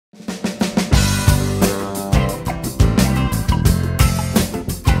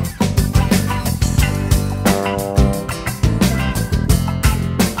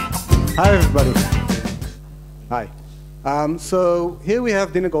Hi, everybody. Hi. So here we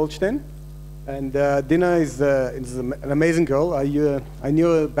have Dina Goldshtein. And Dina is an amazing girl. I knew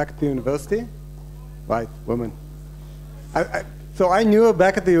her back at the university. Right, woman. So I knew her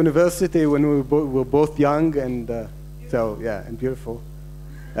back at the university when we were both young and so, yeah, and beautiful.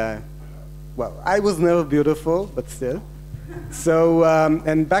 Well, I was never beautiful, but still. So,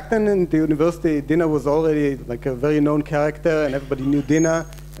 and back then in the university, Dina was already like a very known character, and everybody knew Dina.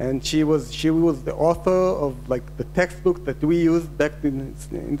 And she was the author of like the textbook that we used back in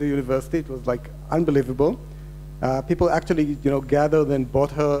the university. It was like unbelievable. People actually, gathered and bought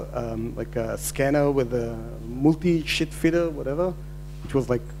her like a scanner with a multi-sheet feeder, whatever, which was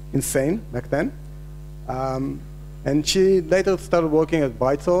like insane back then. And she later started working at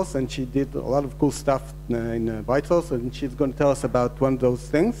BrightSource, and she did a lot of cool stuff in BrightSource, and she's going to tell us about one of those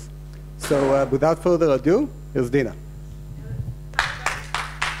things. So without further ado, here's Dina.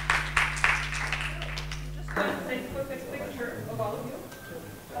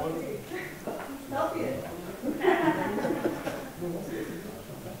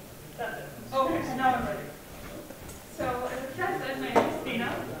 Okay, now I'm ready. So, as a cat said, my name is Dina.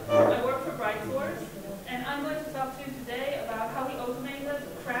 I work for BrightSource, and I'm going to talk to you today about how we automated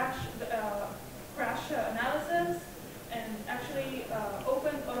crash analysis and actually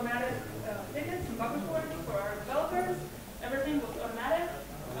opened automatic tickets and bug reporting for our developers. Everything was automatic.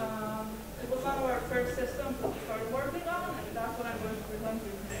 It was one of our first systems that we started working on, and that's what I'm going to present to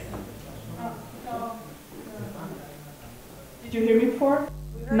you today. Did you hear me before?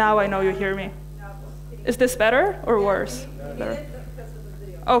 Now I know you hear me. Is this better or worse? Better.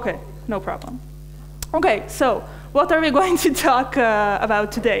 Okay, no problem. Okay, so what are we going to talk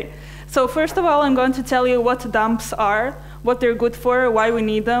about today? So first of all, I'm going to tell you what dumps are, what they're good for, why we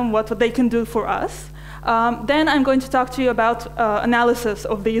need them, what they can do for us. Then I'm going to talk to you about analysis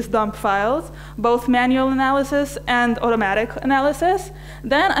of these dump files, both manual analysis and automatic analysis.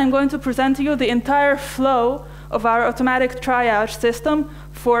 Then I'm going to present to you the entire flow of our automatic triage system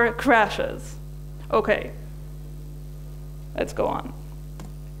for crashes. Okay, let's go on.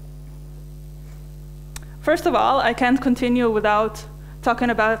 First of all, I can't continue without talking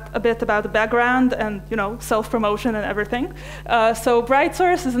a bit about the background and self-promotion and everything. So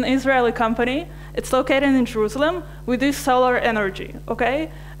BrightSource is an Israeli company. It's located in Jerusalem. We do solar energy, okay?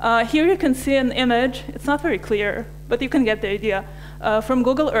 Here you can see an image. It's not very clear, but you can get the idea. From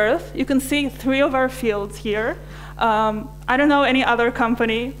Google Earth, you can see 3 of our fields here. I don't know any other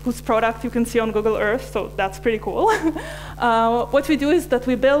company whose product you can see on Google Earth, so that's pretty cool. What we do is that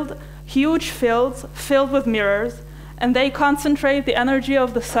we build huge fields filled with mirrors, and they concentrate the energy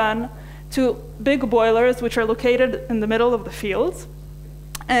of the sun to big boilers, which are located in the middle of the fields.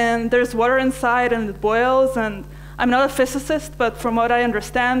 And there's water inside, and it boils. And I'm not a physicist, but from what I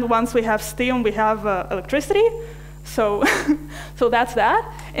understand, once we have steam, we have electricity. So, so that's that.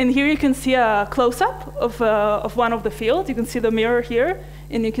 And here you can see a close-up of one of the fields. You can see the mirror here,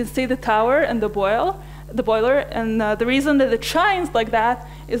 and you can see the tower and the boiler. And the reason that it shines like that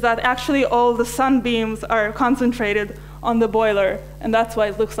is that actually all the sunbeams are concentrated on the boiler, and that's why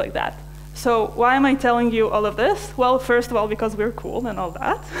it looks like that. So why am I telling you all of this? Well, first of all, because we're cool and all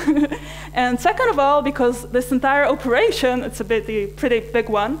that. And second of all, because this entire operation, it's a pretty big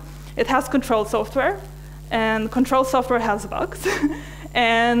one. It has control software, and control software has bugs,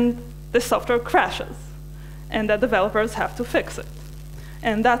 and this software crashes, and the developers have to fix it.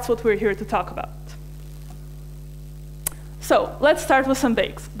 And that's what we're here to talk about. So let's start with some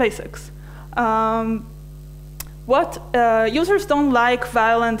basics. Users don't like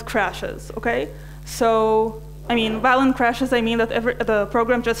violent crashes, okay? So, violent crashes, I mean that the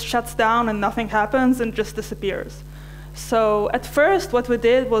program just shuts down and nothing happens and just disappears. So at first, what we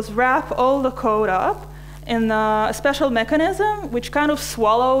did was wrap all the code up in a special mechanism which kind of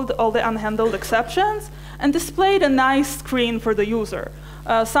swallowed all the unhandled exceptions and displayed a nice screen for the user.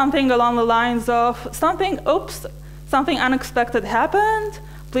 Something along the lines of, something unexpected happened,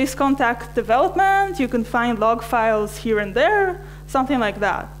 please contact development, you can find log files here and there, something like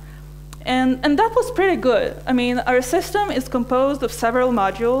that. And that was pretty good. Our system is composed of several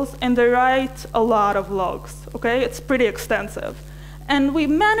modules, and they write a lot of logs, okay? It's pretty extensive. And we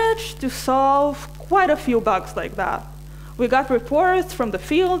managed to solve quite a few bugs like that. We got reports from the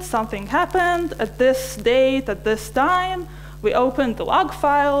field, something happened at this date, at this time. We opened the log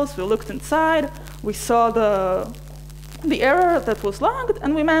files, we looked inside, we saw the error that was logged,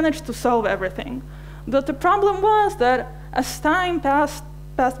 and we managed to solve everything. But the problem was that as time passed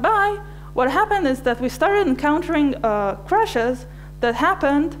by, what happened is that we started encountering crashes that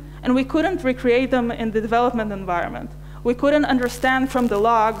happened, and we couldn't recreate them in the development environment. we couldn't understand from the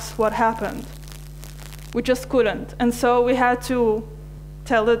logs what happened. We just couldn't. And so we had to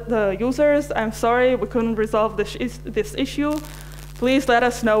tell the users, I'm sorry, we couldn't resolve this issue. Please let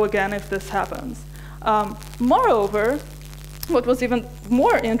us know again if this happens. Moreover, what was even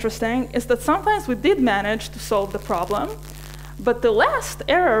more interesting is that sometimes we did manage to solve the problem, but the last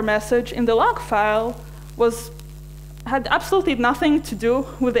error message in the log file had absolutely nothing to do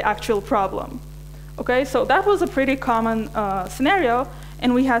with the actual problem. Okay, so that was a pretty common scenario,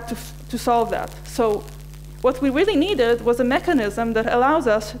 and we had to solve that. So what we really needed was a mechanism that allows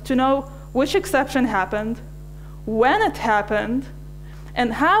us to know which exception happened, when it happened,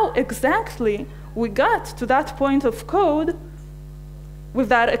 and how exactly we got to that point of code with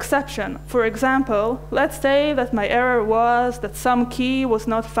that exception. For example, let's say that my error was that some key was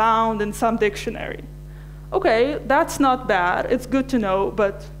not found in some dictionary. Okay, that's not bad, it's good to know,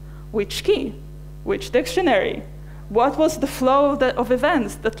 but which key? Which dictionary? What was the flow of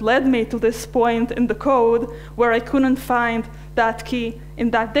events that led me to this point in the code where I couldn't find that key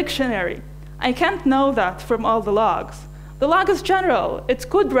in that dictionary? I can't know that from all the logs. The log is general.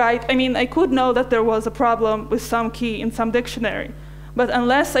 I could know that there was a problem with some key in some dictionary. But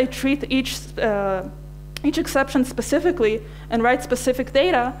unless I treat each exception specifically and write specific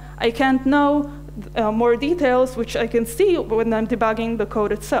data, I can't know more details, which I can see when I'm debugging the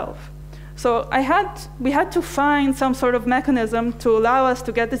code itself. So we had to find some sort of mechanism to allow us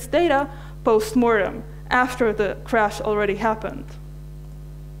to get this data post-mortem, after the crash already happened.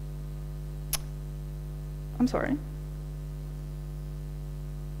 I'm sorry.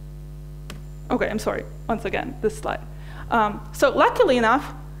 OK, I'm sorry. Once again, this slide. So luckily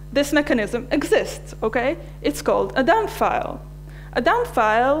enough, this mechanism exists. OK? It's called a dump file. A dump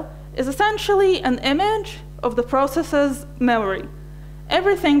file is essentially an image of the process's memory.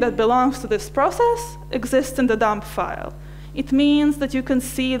 Everything that belongs to this process exists in the dump file. It means that you can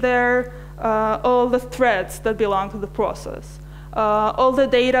see there all the threads that belong to the process, all the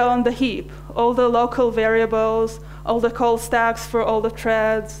data on the heap, all the local variables, all the call stacks for all the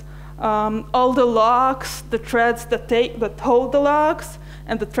threads, all the locks, the threads that hold the locks,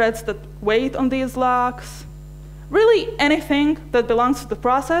 and the threads that wait on these locks. Really, anything that belongs to the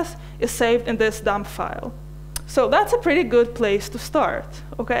process is saved in this dump file. So that's a pretty good place to start,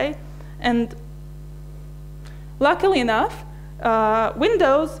 OK? And luckily enough,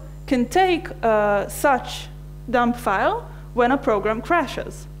 Windows can take such dump file when a program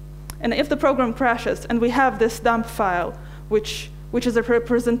crashes. And if the program crashes and we have this dump file, which is a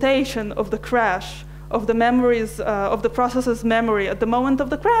representation of the crash, of the memories, of the process's memory at the moment of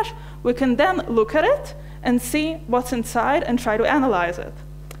the crash, we can then look at it and see what's inside and try to analyze it.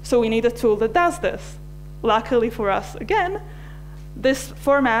 So we need a tool that does this. Luckily for us, again, this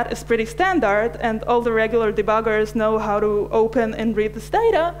format is pretty standard, and all the regular debuggers know how to open and read this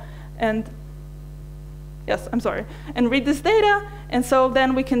data. And read this data. And so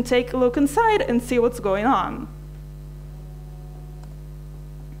then we can take a look inside and see what's going on.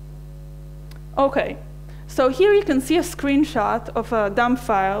 OK, so here you can see a screenshot of a dump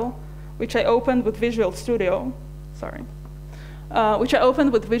file, which I opened with Visual Studio.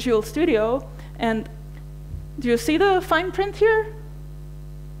 And do you see the fine print here?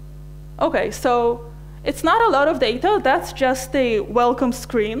 OK, so it's not a lot of data. That's just a welcome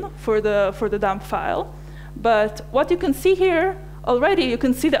screen for the dump file. But what you can see here already, you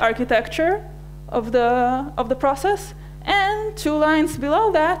can see the architecture of the process. And 2 lines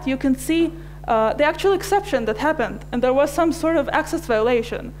below that, you can see the actual exception that happened. And there was some sort of access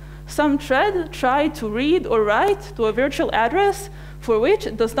violation. Some thread tried to read or write to a virtual address for which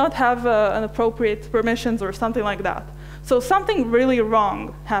it does not have an appropriate permissions or something like that. So something really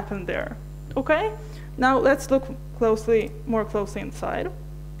wrong happened there. OK? Now let's look more closely inside.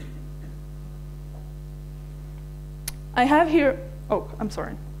 I have here, oh, I'm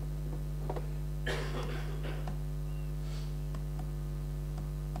sorry.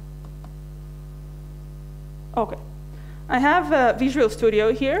 OK. I have Visual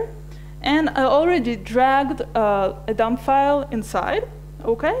Studio here. And I already dragged a dump file inside,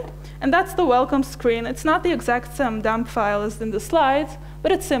 OK? And that's the welcome screen. It's not the exact same dump file as in the slides,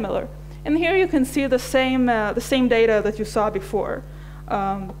 but it's similar. And here you can see the same data that you saw before.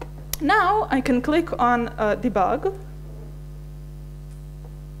 Now I can click on Debug.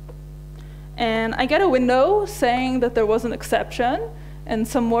 And I get a window saying that there was an exception and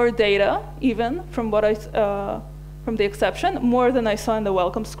some more data, even from from the exception, more than I saw in the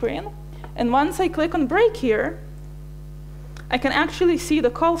welcome screen. And once I click on break here, I can actually see the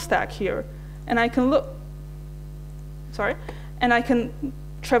call stack here. And I can and I can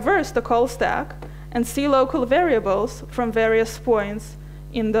traverse the call stack and see local variables from various points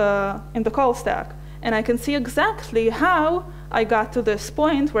in the call stack. And I can see exactly how I got to this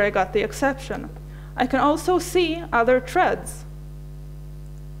point where I got the exception. I can also see other threads.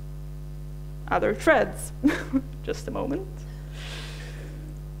 Other threads. Just a moment.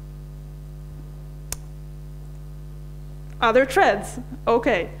 Other threads.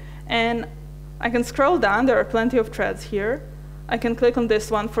 OK. And I can scroll down. There are plenty of threads here. I can click on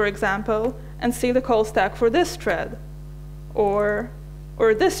this one, for example, and see the call stack for this thread, or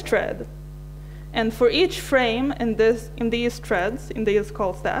this thread. And for each frame in these threads, in these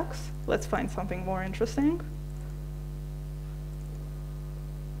call stacks, let's find something more interesting.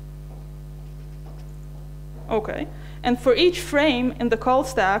 OK. And for each frame in the call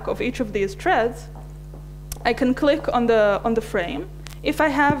stack of each of these threads, I can click on the frame. If I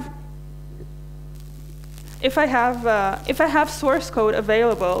have source code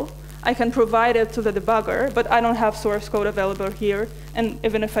available, I can provide it to the debugger, but I don't have source code available here. And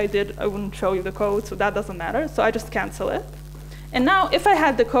even if I did, I wouldn't show you the code, so that doesn't matter. So I just cancel it. And now, if I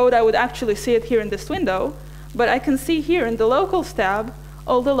had the code, I would actually see it here in this window. But I can see here in the locals tab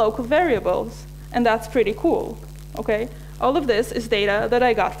all the local variables. And that's pretty cool. Okay? All of this is data that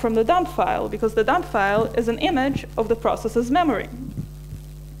I got from the dump file, because the dump file is an image of the process's memory.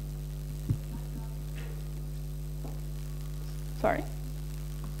 Sorry.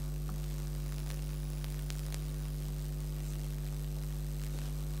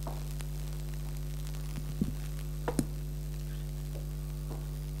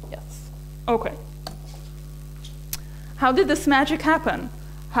 Yes. OK. How did this magic happen?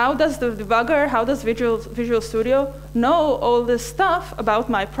 How does the debugger, how does Visual Studio know all this stuff about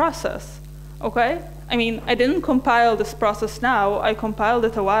my process? OK? I mean, I didn't compile this process now. I compiled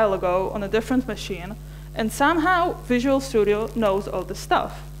it a while ago on a different machine. And somehow, Visual Studio knows all this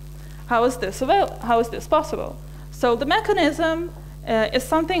stuff. How is this possible? So the mechanism is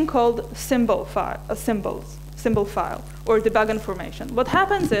something called symbol file, or debug information. What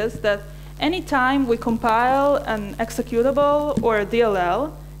happens is that anytime we compile an executable or a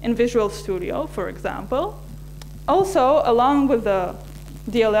DLL in Visual Studio, for example, also, along with the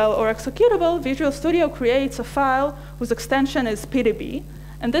DLL or executable, Visual Studio creates a file whose extension is PDB.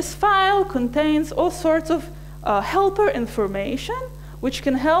 And this file contains all sorts of helper information, which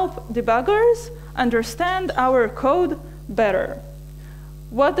can help debuggers understand our code better.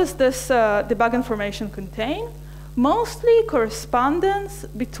 What does this debug information contain? Mostly correspondence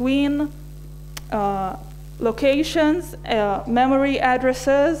between locations, memory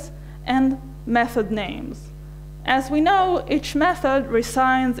addresses, and method names. As we know, each method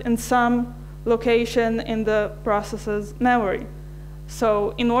resides in some location in the process's memory.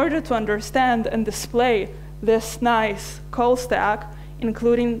 So in order to understand and display this nice call stack,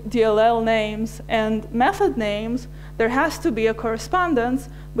 including DLL names and method names, there has to be a correspondence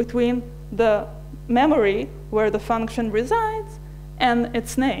between the memory where the function resides and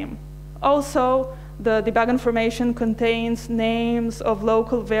its name. Also, the debug information contains names of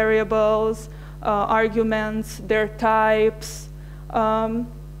local variables, arguments, their types,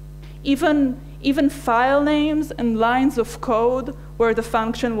 even file names and lines of code where the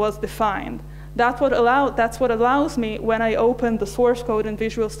function was defined. That's what allows me, when I open the source code in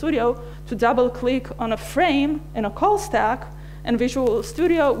Visual Studio, to double-click on a frame in a call stack, and Visual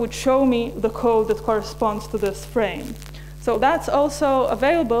Studio would show me the code that corresponds to this frame. So that's also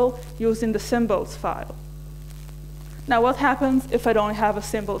available using the symbols file. Now, what happens if I don't have a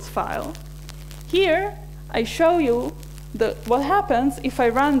symbols file? Here, I show you what happens if I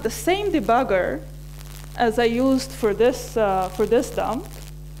run the same debugger as I used for this dump.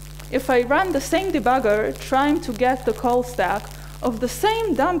 If I run the same debugger trying to get the call stack of the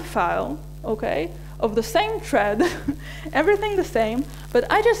same dump file, okay, of the same thread, everything the same, but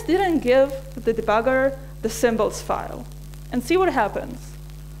I just didn't give the debugger the symbols file. And see what happens.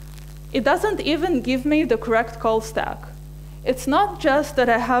 It doesn't even give me the correct call stack. It's not just that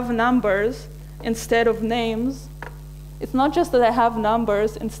I have numbers instead of names. It's not just that I have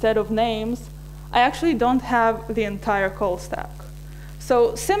numbers instead of names. I actually don't have the entire call stack.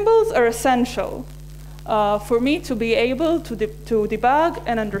 So symbols are essential for me to be able to debug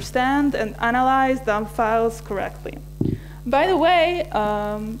and understand and analyze dump files correctly. By the way,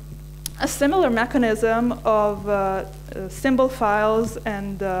 a similar mechanism of symbol files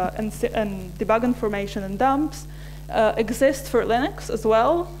and debug information in dumps exists for Linux as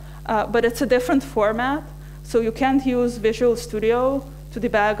well, but it's a different format. So you can't use Visual Studio to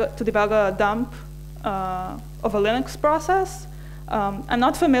debug a dump of a Linux process. I'm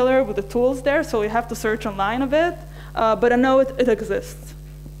not familiar with the tools there, so you have to search online a bit, but I know it exists.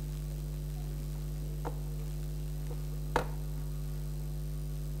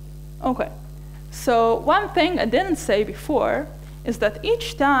 So one thing I didn't say before is that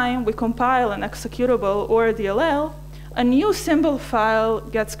each time we compile an executable or a DLL, a new symbol file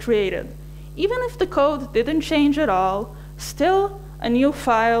gets created. Even if the code didn't change at all, still a new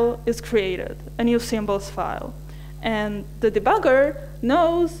file is created, a new symbols file. And the debugger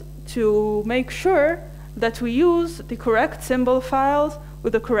knows to make sure that we use the correct symbol files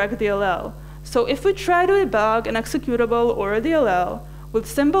with the correct DLL. So if we try to debug an executable or a DLL with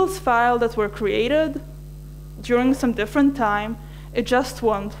symbols file that were created during some different time, it just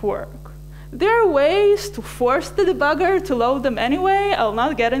won't work. There are ways to force the debugger to load them anyway. I'll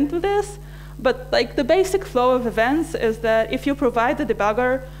not get into this. But like the basic flow of events is that if you provide the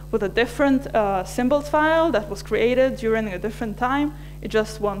debugger with a different symbols file that was created during a different time, it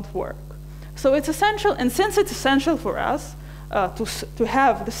just won't work. So it's essential, and since it's essential for us to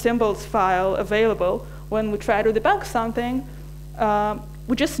have the symbols file available when we try to debug something,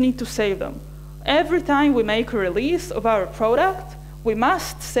 we just need to save them. Every time we make a release of our product, we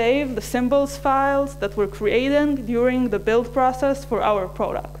must save the symbols files that were created during the build process for our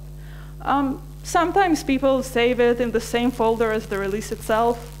product. Sometimes people save it in the same folder as the release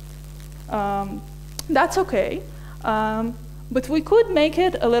itself. That's okay. But we could make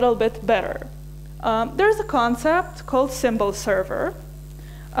it a little bit better. There's a concept called symbol server,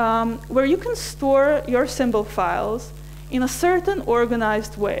 where you can store your symbol files in a certain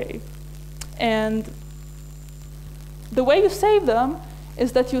organized way. And the way you save them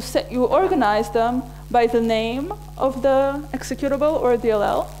is that you organize them by the name of the executable or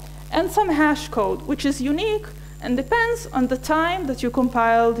DLL and some hash code, which is unique and depends on the time that you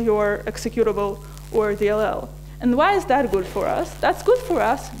compiled your executable or DLL. And why is that good for us? That's good for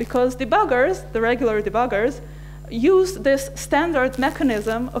us because debuggers, the regular debuggers, use this standard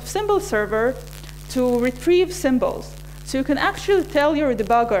mechanism of symbol server to retrieve symbols. So you can actually tell your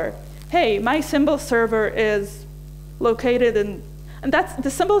debugger, hey, my symbol server is located in, and that's the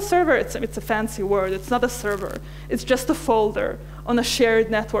symbol server, it's a fancy word, it's not a server, it's just a folder on a shared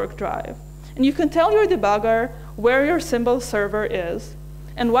network drive. And you can tell your debugger where your symbol server is,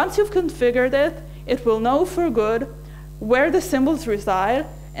 and once you've configured it, it will know for good where the symbols reside,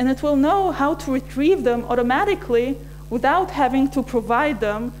 and it will know how to retrieve them automatically without having to provide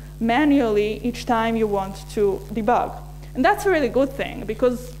them manually each time you want to debug. And that's a really good thing,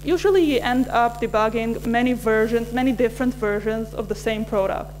 because usually you end up debugging many versions, many different versions of the same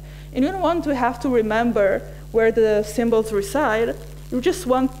product. And you don't want to have to remember where the symbols reside. You just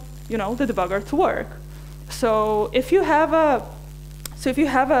want, the debugger to work. So if you have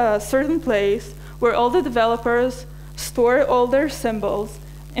a certain place where all the developers store all their symbols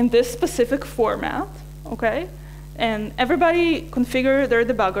in this specific format, okay, and everybody configure their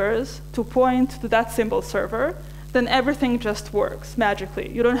debuggers to point to that symbol server, then everything just works magically.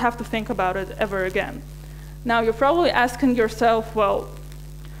 You don't have to think about it ever again. Now, you're probably asking yourself, well,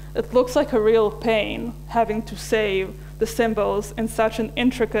 it looks like a real pain having to save the symbols in such an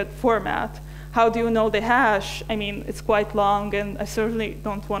intricate format. How do you know the hash? I mean, it's quite long, and I certainly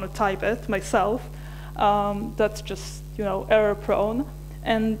don't want to type it myself. That's just, error-prone.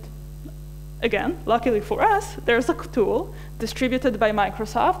 And again, luckily for us, there's a tool distributed by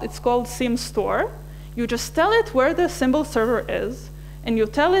Microsoft. It's called SymStore. You just tell it where the symbol server is, and you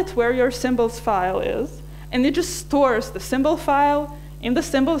tell it where your symbols file is, and it just stores the symbol file in the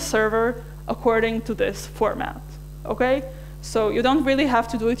symbol server according to this format, okay? So you don't really have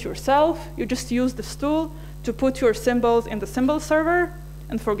to do it yourself. You just use this tool to put your symbols in the symbol server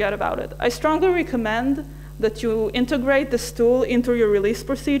and forget about it. I strongly recommend that you integrate this tool into your release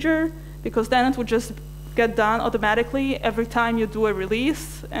procedure, because then it would just get done automatically every time you do a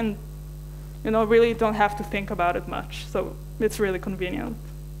release, and really don't have to think about it much. So it's really convenient.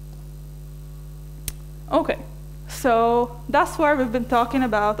 Okay, so that's where we've been talking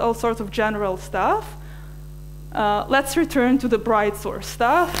about all sorts of general stuff. Let's return to the BrightSource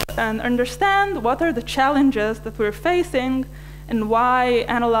stuff and understand what are the challenges that we're facing and why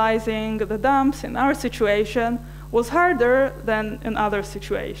analyzing the dumps in our situation was harder than in other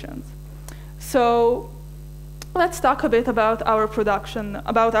situations. So let's talk a bit about our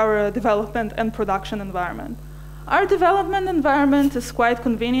development and production environment. Our development environment is quite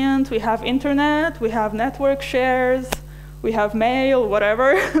convenient. We have internet, we have network shares, we have mail,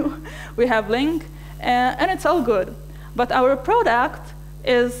 whatever. We have link, and it's all good. But our product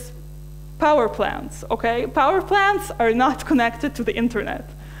is power plants, okay? Power plants are not connected to the internet.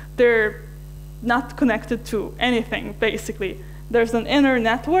 They're not connected to anything, basically. There's an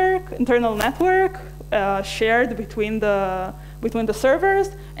internal network, shared between the servers,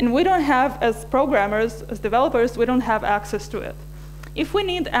 and we don't have, as programmers, as developers, we don't have access to it. If we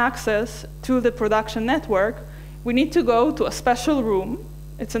need access to the production network, we need to go to a special room.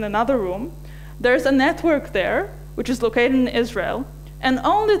 It's in another room. There's a network there, which is located in Israel, and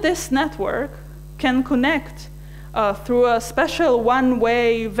only this network can connect through a special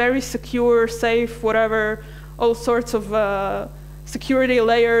one-way, very secure, safe, whatever, all sorts of security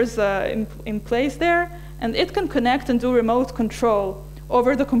layers in place there, and it can connect and do remote control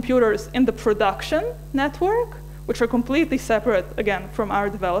over the computers in the production network, which are completely separate, again, from our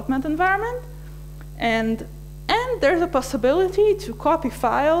development environment. And there's a possibility to copy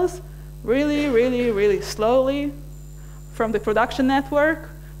files really, really, really slowly from the production network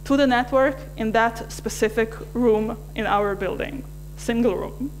to the network in that specific room in our building, single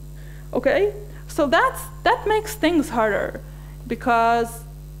room. Okay? So that makes things harder, because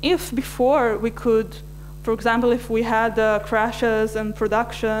if before we could, for example, if we had crashes in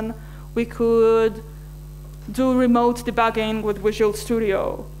production, we could do remote debugging with Visual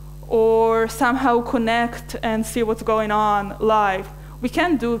Studio, or somehow connect and see what's going on live. We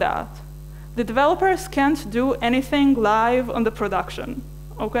can't do that. The developers can't do anything live on the production,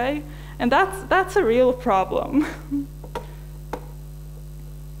 okay? And that's a real problem.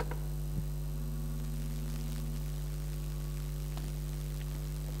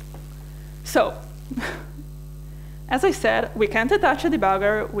 So, as I said, we can't attach a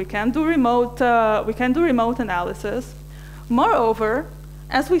debugger. We can't do remote analysis. Moreover,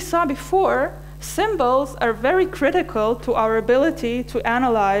 as we saw before, symbols are very critical to our ability to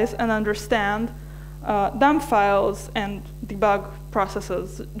analyze and understand dump files and debug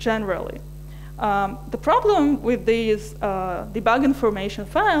processes generally. The problem with these debug information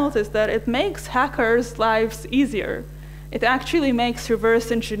files is that it makes hackers' lives easier. It actually makes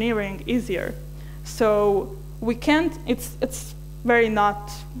reverse engineering easier. So we can't, it's very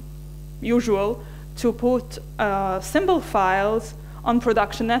not usual to put symbol files on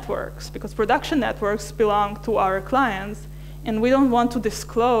production networks, because production networks belong to our clients, and we don't want to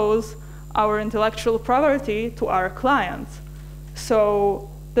disclose our intellectual property to our clients. So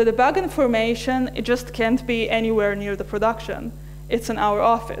the debug information, it just can't be anywhere near the production. It's in our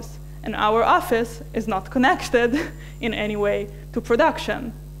office, and our office is not connected in any way to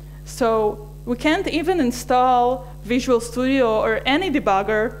production. So we can't even install Visual Studio or any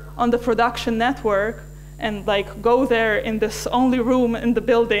debugger on the production network and like go there in this only room in the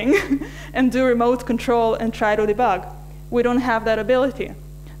building and do remote control and try to debug. We don't have that ability.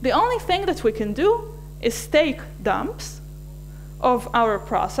 The only thing that we can do is take dumps of our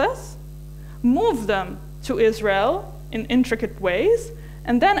process, move them to Israel in intricate ways,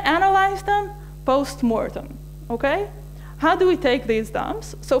 and then analyze them post-mortem, okay? How do we take these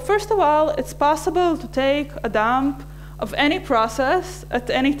dumps? So first of all, it's possible to take a dump of any process at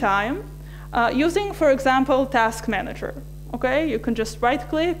any time, using, for example, Task Manager. Okay, you can just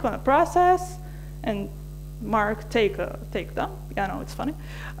right-click on a process and mark take dump. Yeah, no, it's funny,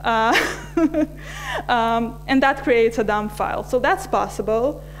 and that creates a dump file. So that's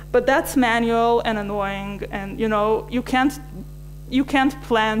possible, but that's manual and annoying, and you can't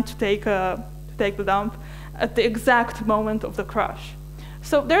plan to take the dump at the exact moment of the crash.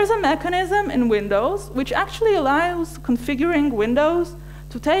 So there's a mechanism in Windows which actually allows configuring Windows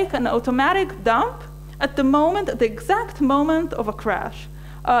to take an automatic dump at the exact moment of a crash.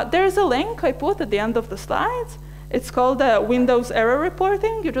 There's a link I put at the end of the slides. It's called Windows Error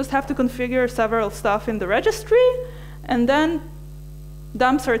Reporting. You just have to configure several stuff in the registry, and then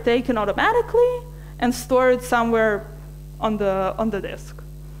dumps are taken automatically and stored somewhere on the disk.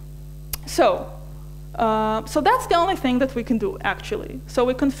 So that's the only thing that we can do, actually. So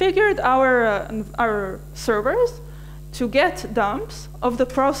we configured our servers to get dumps of the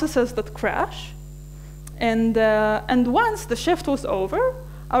processes that crash. And once the shift was over,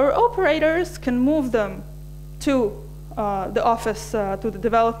 our operators can move them to the office, to the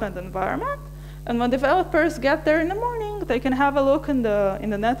development environment. And when developers get there in the morning, they can have a look in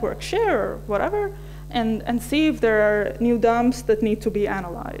the network share or whatever, and see if there are new dumps that need to be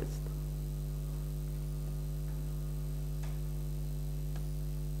analyzed.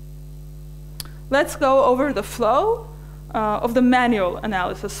 Let's go over the flow of the manual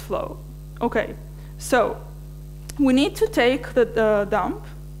analysis flow. Okay, so we need to take the dump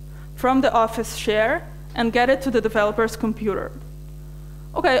from the office share and get it to the developer's computer.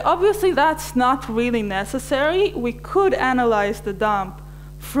 Okay, obviously that's not really necessary. We could analyze the dump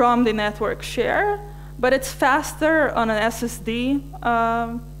from the network share, but it's faster on an SSD,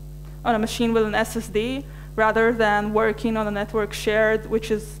 on a machine with an SSD, rather than working on a network shared, which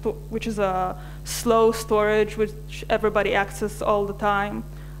is a slow storage which everybody accesses all the time.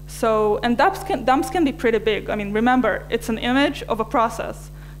 So, and dumps can be pretty big. I mean, remember, it's an image of a process.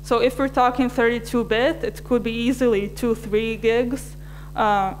 So if we're talking 32-bit, it could be easily 2-3 gigs.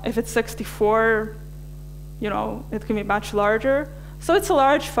 If it's 64, it can be much larger. So it's a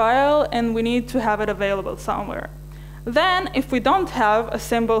large file, and we need to have it available somewhere. Then, if we don't have a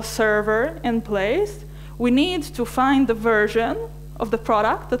symbol server in place, we need to find the version of the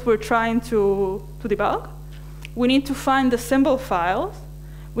product that we're trying to debug. We need to find the symbol files.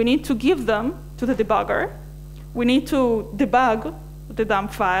 We need to give them to the debugger. We need to debug the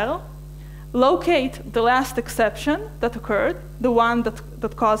dump file, locate the last exception that occurred, the one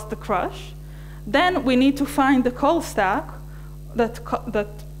that caused the crash. Then we need to find the call stack that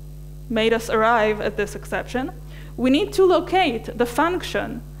made us arrive at this exception. We need to locate the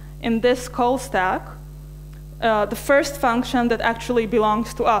function in this call stack, the first function that actually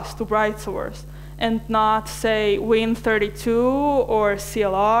belongs to us, to BrightSource, and not, say, Win32 or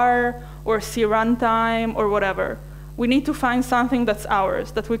CLR or cruntime or whatever. We need to find something that's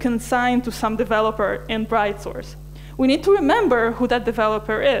ours, that we can assign to some developer in BrightSource. We need to remember who that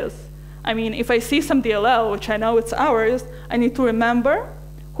developer is. I mean, if I see some DLL, which I know it's ours, I need to remember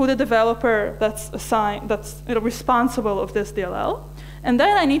who the developer that's responsible of this DLL. And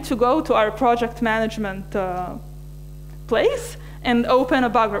then I need to go to our project management place and open a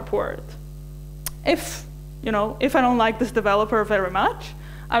bug report. If I don't like this developer very much,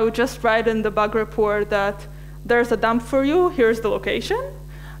 I would just write in the bug report that there's a dump for you, here's the location.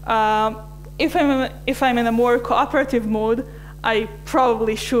 If I'm in a more cooperative mood, I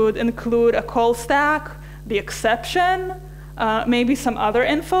probably should include a call stack, the exception, maybe some other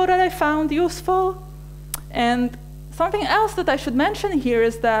info that I found useful. And something else that I should mention here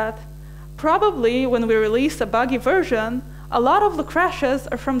is that probably when we release a buggy version, a lot of the crashes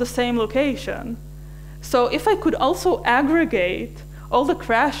are from the same location. So if I could also aggregate all the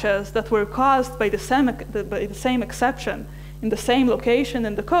crashes that were caused by the same exception in the same location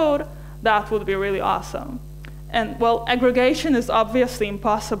in the code, that would be really awesome. And well, aggregation is obviously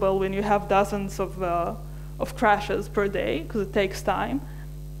impossible when you have dozens of crashes per day, because it takes time.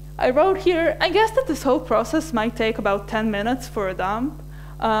 I wrote here, I guess that this whole process might take about 10 minutes for a dump.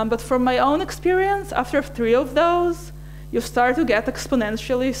 But from my own experience, after 3 of those, you start to get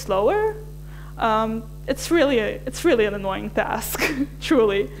exponentially slower. It's really an annoying task,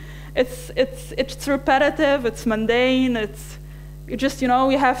 truly. It's repetitive, it's mundane,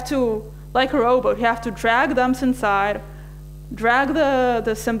 you have to, like a robot, you have to drag dumps inside, drag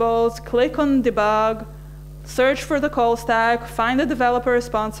the symbols, click on debug, search for the call stack, find the developer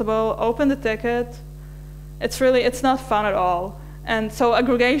responsible, open the ticket. It's not fun at all. And so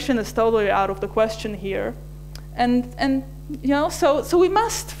aggregation is totally out of the question here. And so we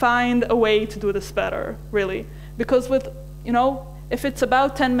must find a way to do this better, really. Because if it's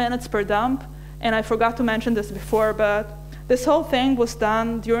about 10 minutes per dump, and I forgot to mention this before, but this whole thing was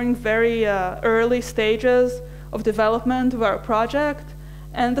done during very early stages of development of our project,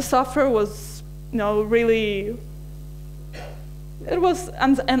 and the software was, really, it was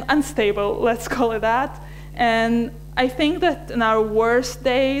unstable, let's call it that. And I think that in our worst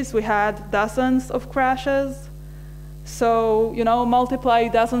days, we had dozens of crashes. So, multiply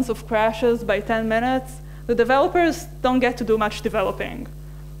dozens of crashes by 10 minutes. The developers don't get to do much developing.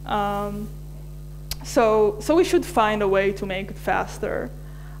 So we should find a way to make it faster.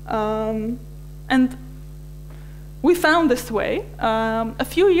 And we found this way. A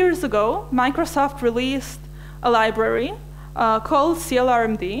few years ago, Microsoft released a library called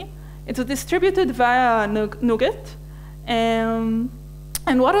ClrMD. It's distributed via NuGet.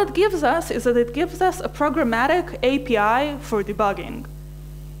 And what it gives us is that it gives us a programmatic API for debugging.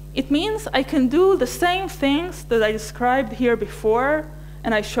 It means I can do the same things that I described here before,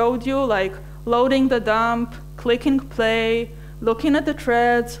 and I showed you, like loading the dump, clicking play, looking at the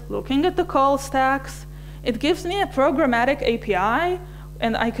threads, looking at the call stacks. It gives me a programmatic API,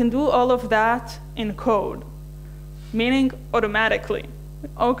 and I can do all of that in code, meaning automatically.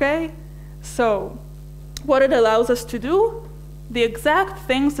 Okay? So what it allows us to do, the exact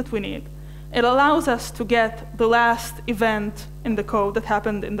things that we need. It allows us to get the last event in the code that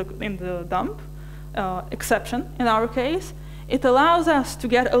happened in the dump, exception in our case. It allows us to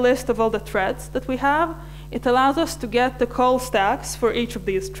get a list of all the threads that we have. It allows us to get the call stacks for each of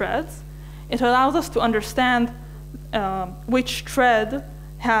these threads. It allows us to understand which thread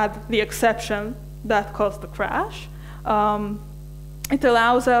had the exception that caused the crash. It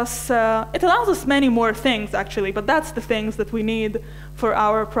allows us many more things, actually, but that's the things that we need for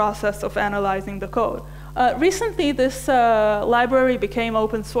our process of analyzing the code. Recently, this library became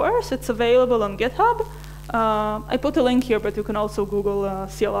open source. It's available on GitHub. I put a link here, but you can also Google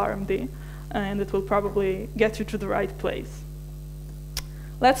ClrMD, and it will probably get you to the right place.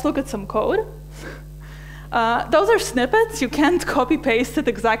 Let's look at some code. Those are snippets. You can't copy-paste it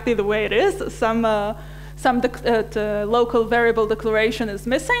exactly the way it is. Some local variable declaration is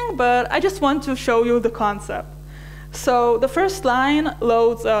missing, but I just want to show you the concept. So the first line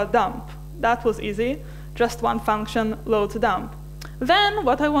loads a dump. That was easy. Just one function loads a dump. Then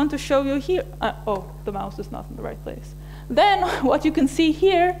what I want to show you here, oh, the mouse is not in the right place. Then what you can see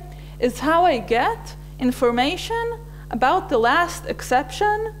here is how I get information about the last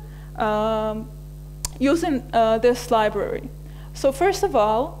exception using this library. So first of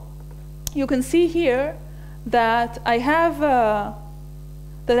all, you can see here that I have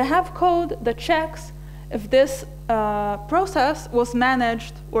code that checks if this process was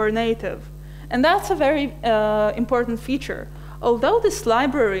managed or native. And that's a very important feature. Although this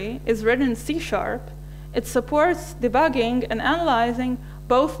library is written in C#, it supports debugging and analyzing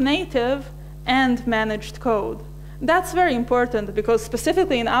both native and managed code. That's very important because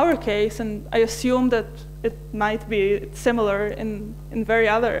specifically in our case, and I assume that it might be similar in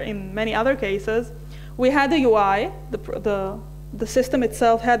many other cases, we had a UI, the system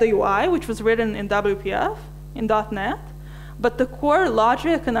itself had a UI, which was written in WPF, in .NET, but the core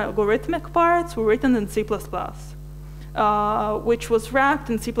logic and algorithmic parts were written in C++, which was wrapped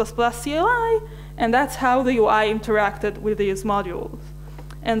in C++ CLI, and that's how the UI interacted with these modules.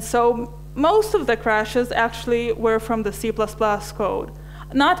 And so most of the crashes actually were from the C++ code.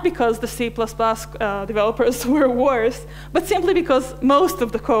 Not because the C++ developers were worse, but simply because most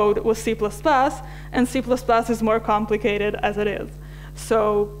of the code was C++, and C++ is more complicated as it is.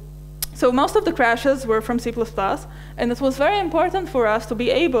 So most of the crashes were from C++, and it was very important for us to be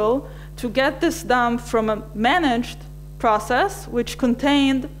able to get this dump from a managed process, which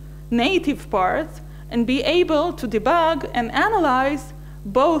contained native parts, and be able to debug and analyze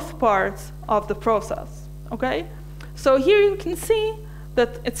both parts of the process. Okay? So here you can see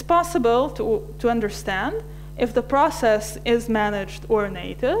that it's possible to understand if the process is managed or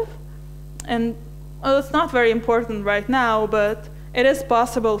native. And well, it's not very important right now, but it is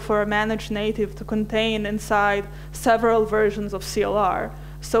possible for a managed native to contain inside several versions of CLR.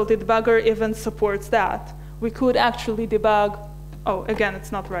 So the debugger even supports that. We could actually debug, oh, again,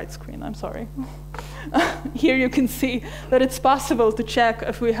 it's not the right screen, I'm sorry. Here you can see that it's possible to check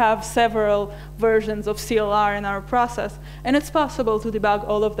if we have several versions of CLR in our process, and it's possible to debug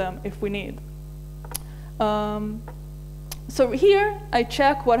all of them if we need. So here, I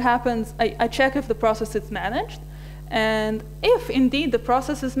check what happens, I check if the process is managed, and if indeed the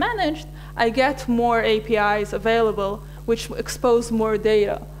process is managed, I get more APIs available, which expose more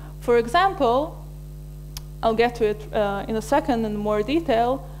data. For example, I'll get to it in a second in more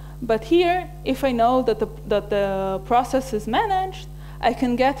detail, but here, if I know that the process is managed, I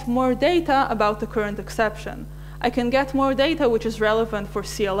can get more data about the current exception. I can get more data which is relevant for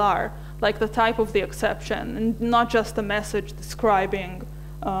CLR, like the type of the exception, and not just a message describing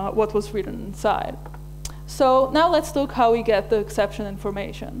what was written inside. So now let's look how we get the exception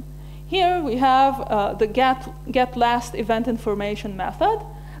information. Here we have the get last event information method.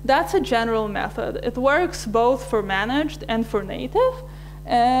 That's a general method. It works both for managed and for native,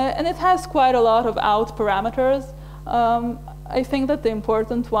 and it has quite a lot of out parameters. I think that the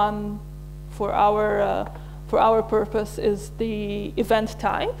important one for our purpose is the event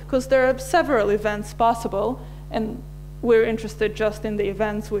type, because there are several events possible, and we're interested just in the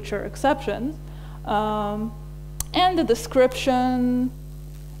events which are exceptions, and the description,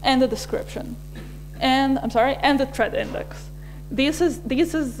 and the thread index. This is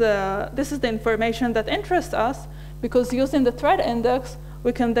the information that interests us, because using the thread index,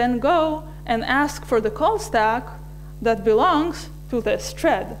 we can then go and ask for the call stack that belongs to this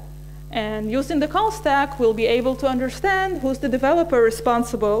thread. And using the call stack, we'll be able to understand who's the developer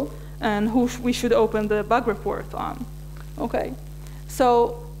responsible and who we should open the bug report on. Okay,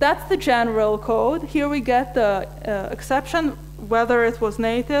 so that's the general code. Here we get the exception, whether it was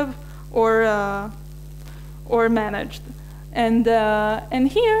native or managed. And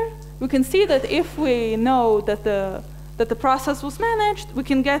here we can see that if we know that the process was managed, we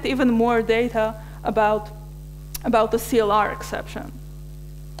can get even more data about the CLR exception.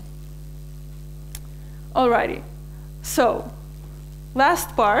 Alrighty, so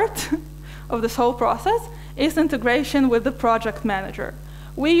last part of this whole process is integration with the project manager.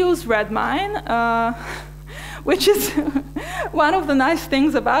 We use Redmine. which is one of the nice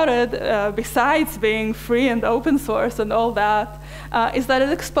things about it, besides being free and open source and all that, is that it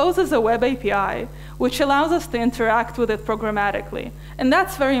exposes a web API, which allows us to interact with it programmatically. And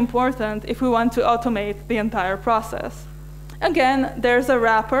that's very important if we want to automate the entire process. Again, there's a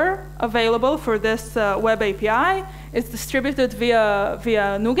wrapper available for this web API. It's distributed via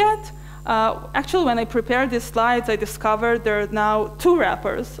NuGet. Actually, when I prepared these slides, I discovered there are now 2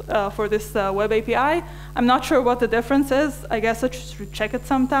 wrappers for this web API. I'm not sure what the difference is. I guess I should check it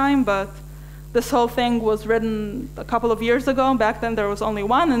sometime, but this whole thing was written a couple of years ago. Back then, there was only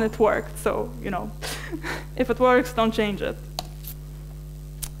one, and it worked. So, you know, if it works, don't change it.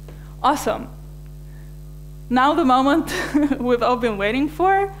 Awesome. Now the moment we've all been waiting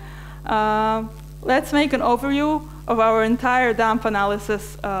for. Let's make an overview of our entire dump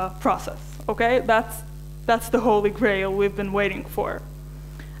analysis process. Okay, that's the holy grail we've been waiting for.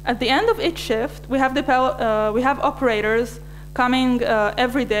 At the end of each shift, we have operators coming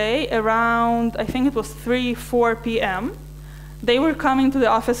every day around, I think it was 3-4 p.m. They were coming to the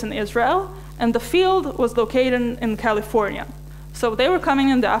office in Israel, and the field was located in California. So they were coming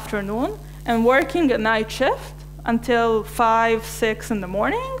in the afternoon and working a night shift until 5, 6 in the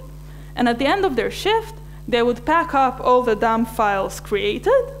morning. And at the end of their shift, they would pack up all the dump files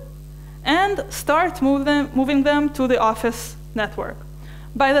created and start moving them to the office network.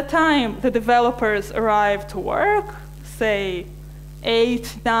 By the time the developers arrive to work, say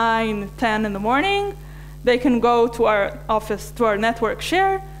 8, 9, 10 in the morning, they can go to our office, to our network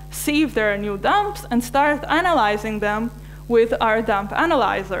share, see if there are new dumps, and start analyzing them with our dump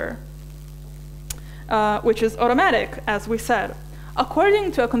analyzer, which is automatic, as we said.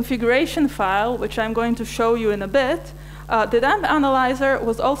 According to a configuration file, which I'm going to show you in a bit, the dump analyzer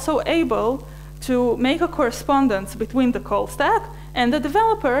was also able to make a correspondence between the call stack and the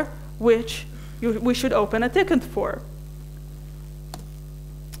developer, which we should open a ticket for.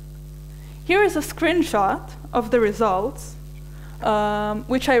 Here is a screenshot of the results,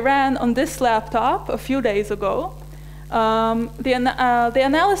 which I ran on this laptop a few days ago. The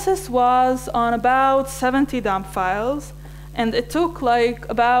analysis was on about 70 dump files, and it took like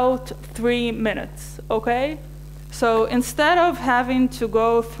about 3 minutes, okay? So instead of having to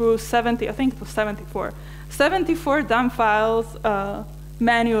go through 70, I think it was 74 dump files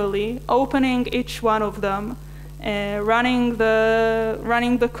manually, opening each one of them, running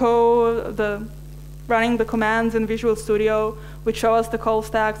the code, running the commands in Visual Studio, which show us the call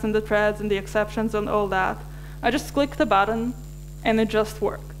stacks and the threads and the exceptions and all that, I just clicked the button and it just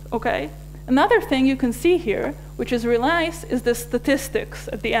worked, okay? Another thing you can see here, which is really nice, is the statistics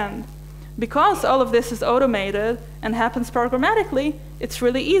at the end. Because all of this is automated and happens programmatically, it's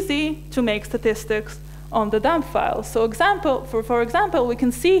really easy to make statistics on the dump files. So for example, we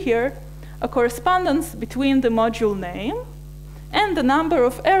can see here a correspondence between the module name and the number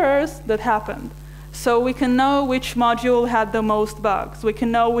of errors that happened. So we can know which module had the most bugs. We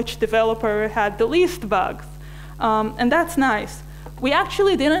can know which developer had the least bugs. And that's nice. We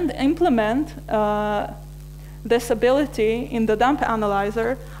actually didn't implement this ability in the dump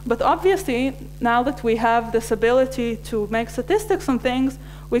analyzer, but obviously, now that we have this ability to make statistics on things,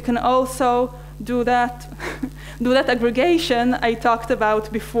 we can also do that, do that aggregation I talked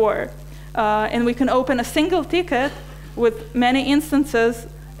about before. And we can open a single ticket with many instances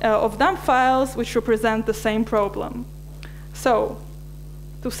of dump files which represent the same problem. So,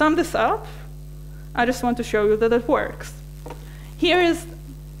 to sum this up, I just want to show you that it works. Here is,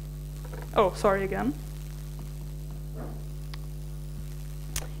 oh, sorry again.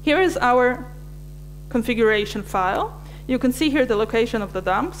 Here is our configuration file. You can see here the location of the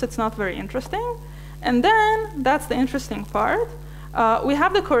dumps. It's not very interesting. And then, that's the interesting part. We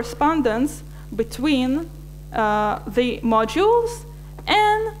have the correspondence between the modules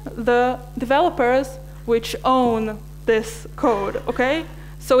and the developers which own this code, okay?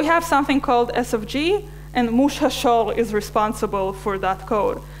 So we have something called SFG, and Mush Hashor is responsible for that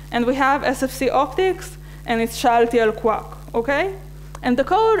code. And we have SFC Optics, and it's Shalti El Quack, okay? And the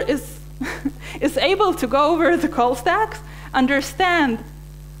code is, is able to go over the call stacks, understand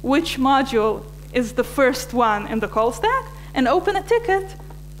which module is the first one in the call stack, and open a ticket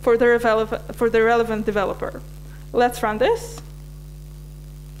for the relevant developer. Let's run this.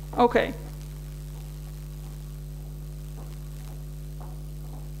 Okay.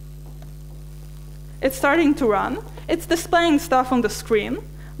 It's starting to run. It's displaying stuff on the screen,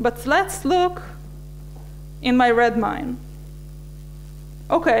 but let's look in my Redmine.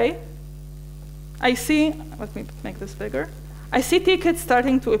 Okay, I see, let me make this bigger. I see tickets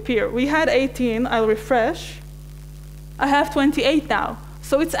starting to appear. We had 18, I'll refresh. I have 28 now.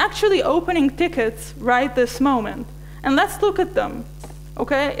 So it's actually opening tickets right this moment. And let's look at them.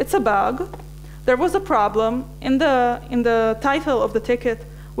 Okay, it's a bug. There was a problem. In the title of the ticket,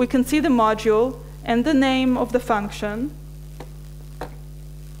 we can see the module and the name of the function.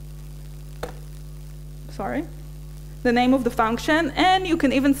 Sorry. The name of the function, and you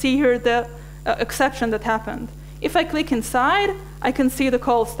can even see here the exception that happened. If I click inside, I can see the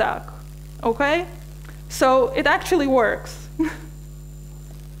call stack. Okay? So it actually works.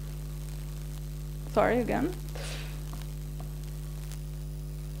 Sorry, again.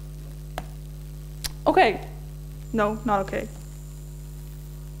 Okay. No, not okay.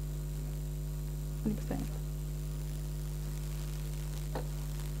 20%.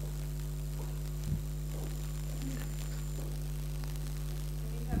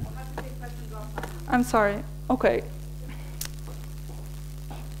 I'm sorry. Okay.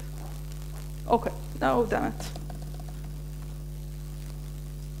 Okay. Oh, damn it.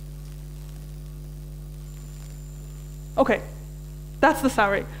 Okay. That's the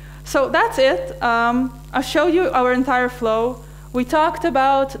summary. So that's it. I'll show you our entire flow. We talked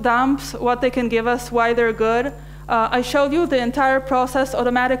about dumps, what they can give us, why they're good. I showed you the entire process,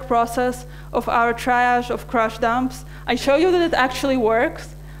 automatic process of our triage of crush dumps. I show you that it actually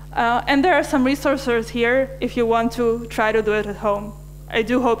works. And there are some resources here if you want to try to do it at home. I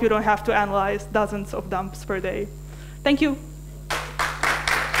do hope you don't have to analyze dozens of dumps per day. Thank you.